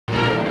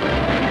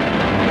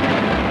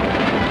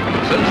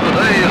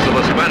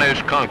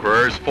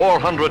conquerors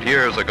 400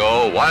 years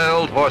ago,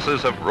 wild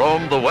horses have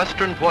roamed the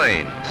western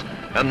plains,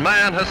 and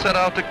man has set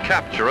out to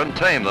capture and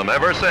tame them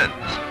ever since.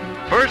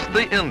 First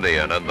the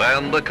Indian and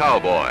then the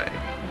cowboy.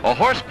 A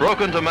horse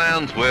broken to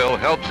man's will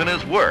helps in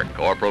his work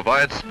or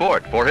provides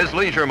sport for his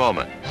leisure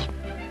moments.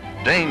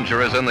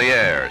 Danger is in the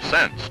air,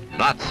 sensed,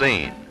 not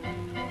seen.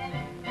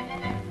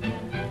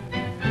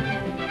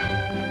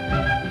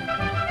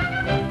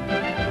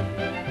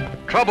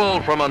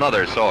 Trouble from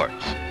another source.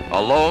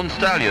 A lone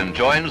stallion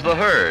joins the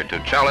herd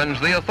to challenge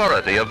the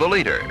authority of the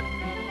leader.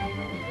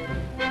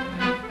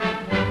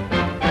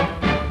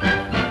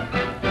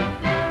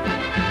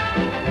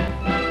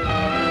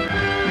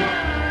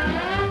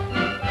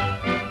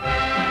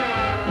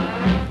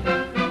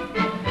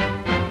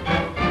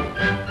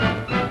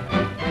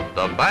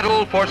 The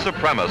battle for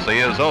supremacy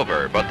is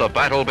over, but the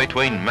battle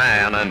between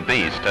man and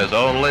beast has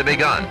only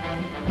begun.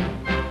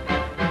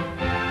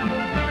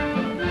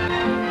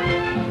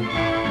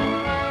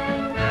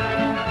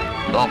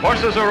 The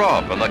horses are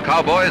off and the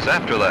cowboys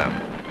after them.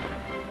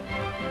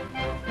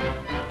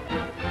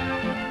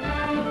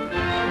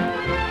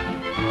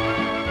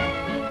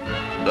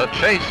 The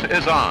chase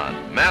is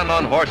on. Men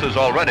on horses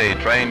already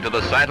trained to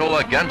the saddle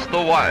against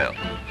the wild.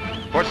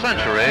 For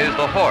centuries,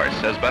 the horse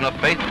has been a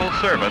faithful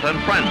servant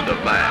and friend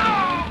of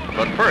man.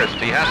 But first,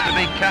 he has to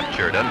be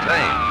captured and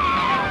tamed.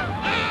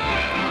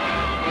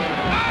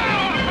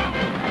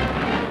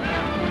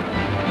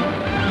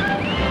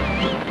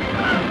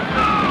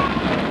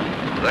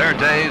 Their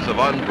days of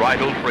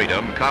unbridled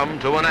freedom come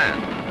to an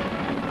end.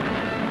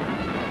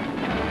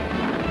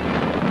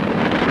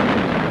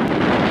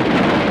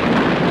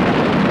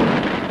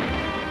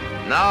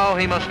 Now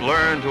he must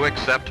learn to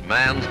accept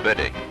man's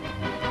bidding.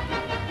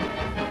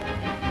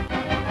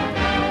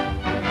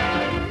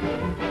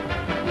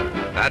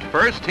 At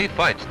first, he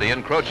fights the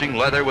encroaching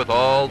leather with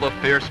all the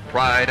fierce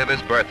pride of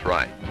his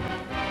birthright.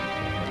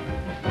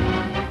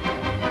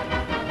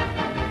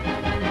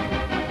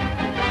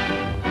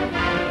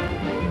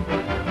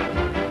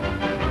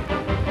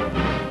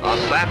 A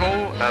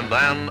saddle and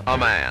then a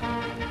man.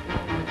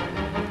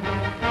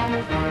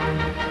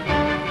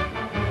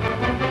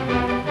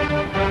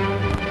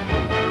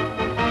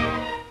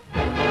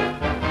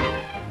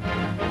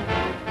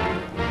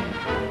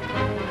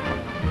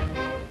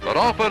 But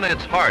often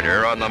it's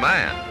harder on the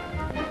man.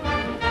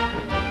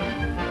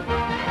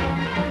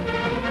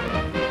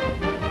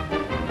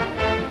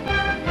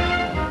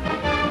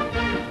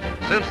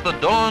 Since the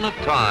dawn of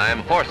time,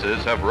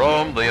 horses have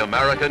roamed the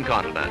American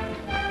continent.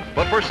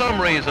 But for some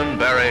reason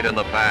buried in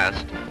the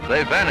past,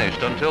 they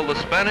vanished until the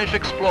Spanish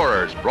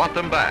explorers brought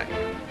them back.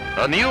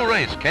 A new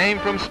race came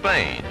from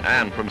Spain,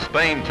 and from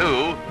Spain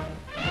too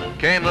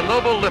came the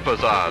noble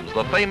Lipizzanes,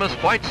 the famous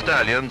white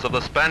stallions of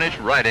the Spanish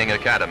Riding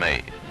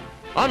Academy.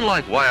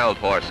 Unlike wild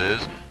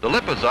horses, the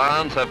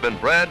Lipizzanes have been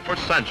bred for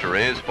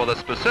centuries for the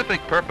specific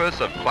purpose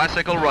of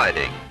classical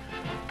riding,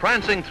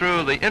 prancing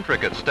through the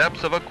intricate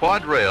steps of a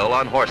quadrille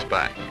on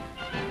horseback.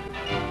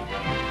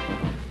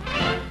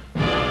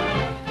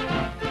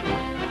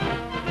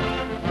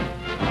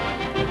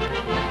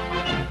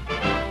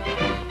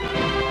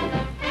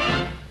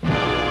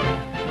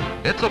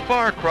 It's a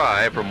far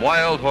cry from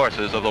wild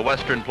horses of the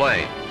western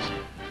plains.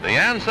 The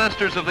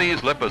ancestors of these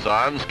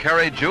Lipizzanes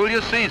carried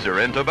Julius Caesar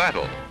into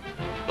battle.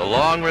 The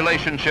long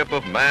relationship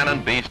of man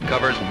and beast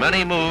covers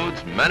many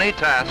moods, many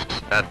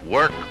tasks at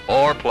work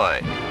or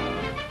play.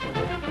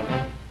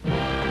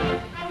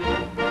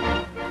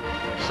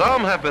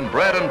 Some have been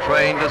bred and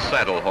trained as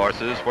saddle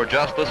horses for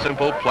just the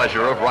simple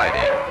pleasure of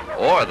riding,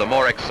 or the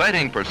more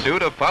exciting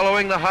pursuit of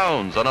following the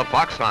hounds on a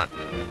fox hunt.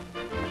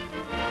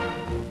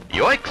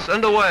 Yoicks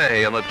and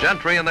away, and the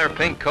gentry in their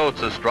pink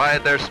coats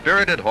astride their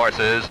spirited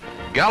horses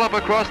gallop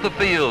across the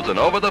fields and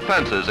over the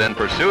fences in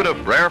pursuit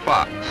of Brer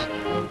Fox.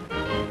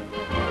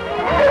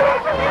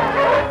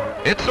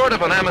 It's sort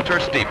of an amateur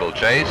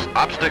steeplechase,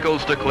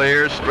 obstacles to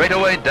clear,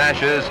 straightaway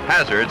dashes,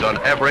 hazards on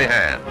every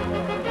hand.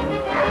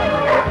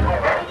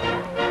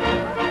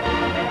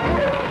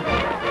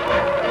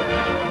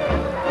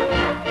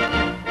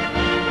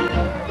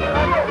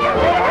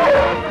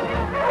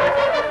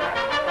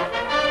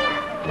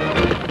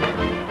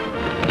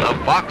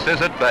 The fox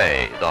is at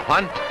bay. The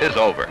hunt is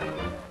over.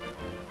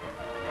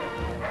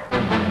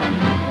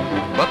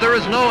 But there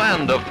is no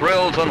end of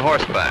thrills on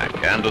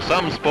horseback, and to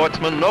some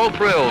sportsmen, no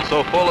thrill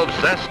so full of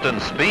zest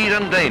and speed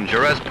and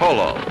danger as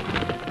polo.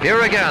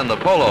 Here again, the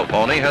polo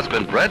pony has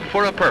been bred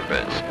for a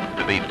purpose,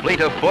 to be fleet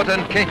of foot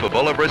and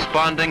capable of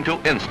responding to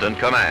instant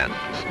commands.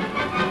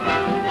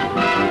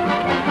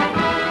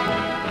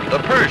 The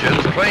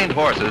Persians trained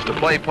horses to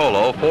play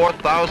polo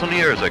 4,000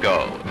 years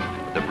ago.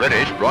 The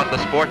British brought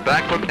the sport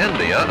back from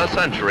India a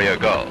century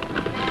ago.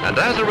 And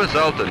as a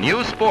result, a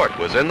new sport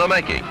was in the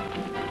making.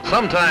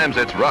 Sometimes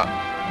it's rough.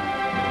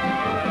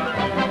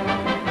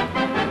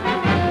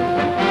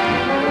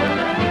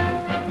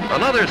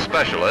 Another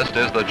specialist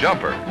is the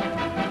jumper.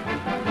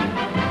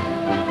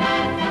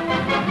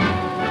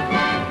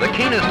 The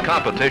keenest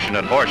competition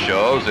at horse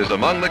shows is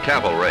among the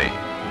cavalry.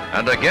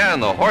 And again,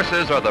 the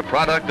horses are the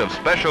product of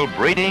special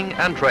breeding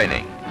and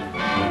training.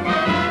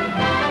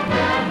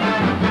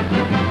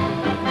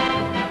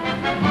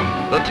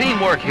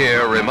 teamwork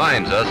here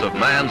reminds us of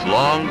man's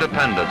long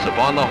dependence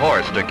upon the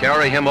horse to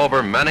carry him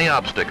over many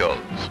obstacles.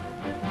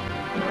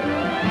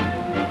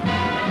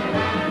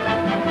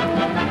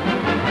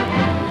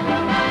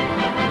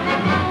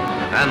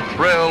 And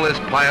thrill is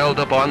piled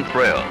upon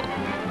thrill.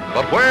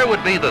 But where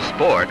would be the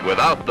sport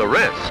without the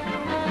risk?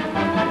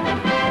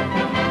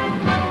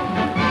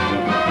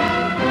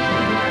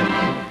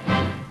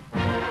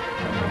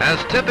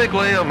 As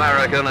typically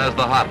American as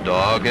the hot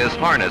dog is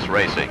harness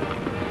racing.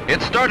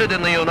 It started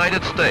in the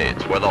United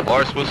States, where the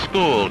horse was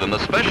schooled in the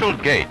special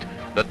gait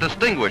that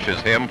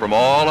distinguishes him from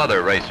all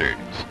other racers.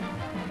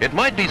 It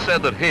might be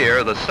said that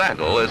here the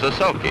saddle is a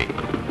sulky.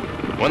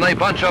 When they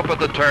bunch up at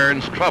the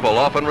turns, trouble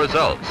often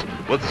results,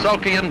 with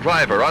sulky and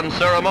driver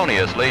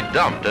unceremoniously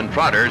dumped and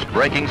trotters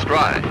breaking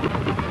stride.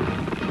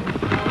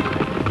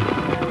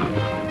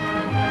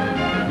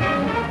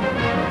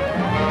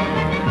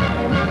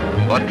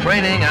 But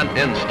training and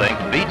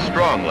instinct beat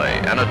strongly,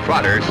 and a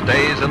trotter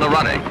stays in the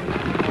running.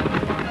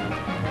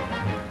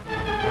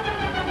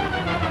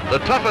 The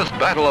toughest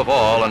battle of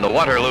all and the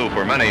Waterloo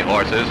for many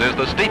horses is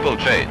the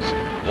steeplechase,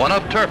 one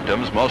of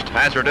Turfdom's most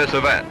hazardous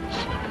events.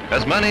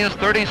 As many as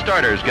 30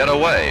 starters get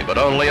away, but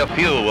only a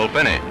few will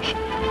finish.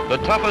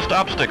 The toughest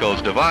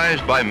obstacles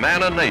devised by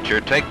man and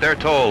nature take their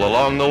toll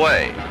along the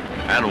way,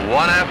 and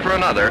one after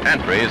another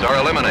entries are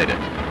eliminated.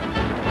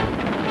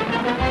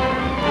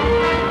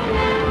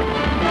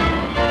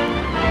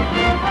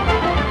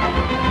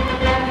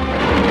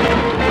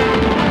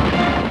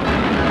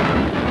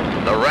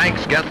 The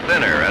ranks get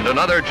thinner and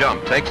another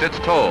jump takes its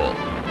toll.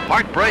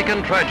 Heartbreak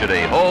and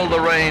tragedy hold the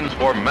reins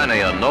for many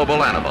a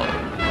noble animal.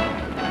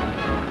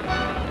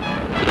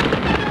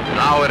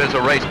 Now it is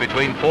a race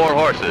between 4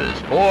 horses,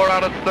 4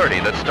 out of 30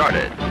 that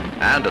started.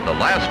 And at the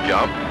last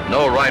jump,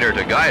 no rider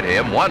to guide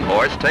him, one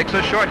horse takes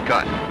a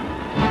shortcut.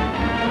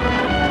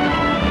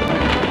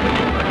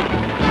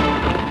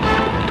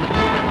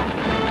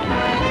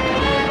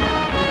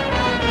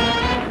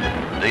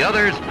 The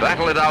others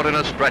battle it out in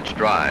a stretch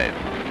drive.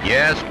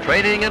 Yes,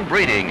 training and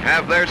breeding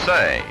have their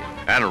say,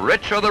 and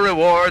rich are the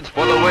rewards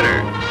for the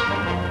winners.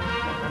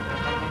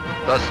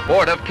 The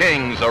sport of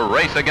kings, a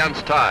race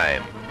against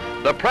time.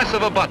 The press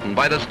of a button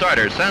by the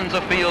starter sends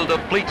a field of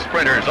fleet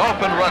sprinters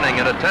off and running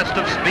in a test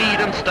of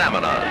speed and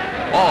stamina,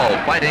 all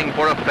fighting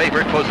for a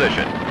favored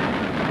position.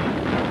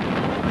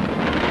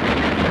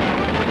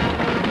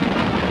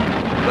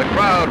 The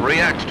crowd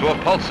reacts to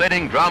a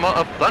pulsating drama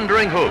of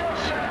thundering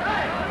hoops.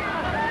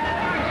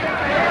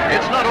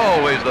 It's not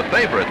always the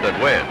favorite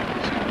that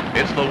wins.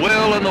 It's the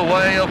will and the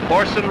way of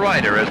horse and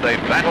rider as they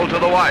battle to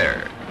the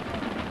wire.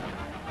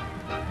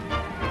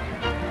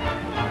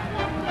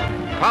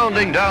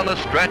 Pounding down the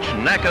stretch,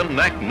 neck and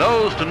neck,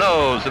 nose to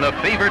nose in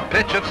a fevered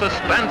pitch of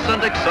suspense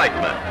and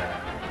excitement.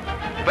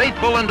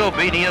 Faithful and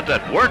obedient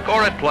at work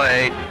or at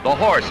play, the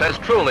horse has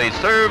truly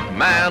served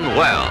man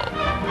well.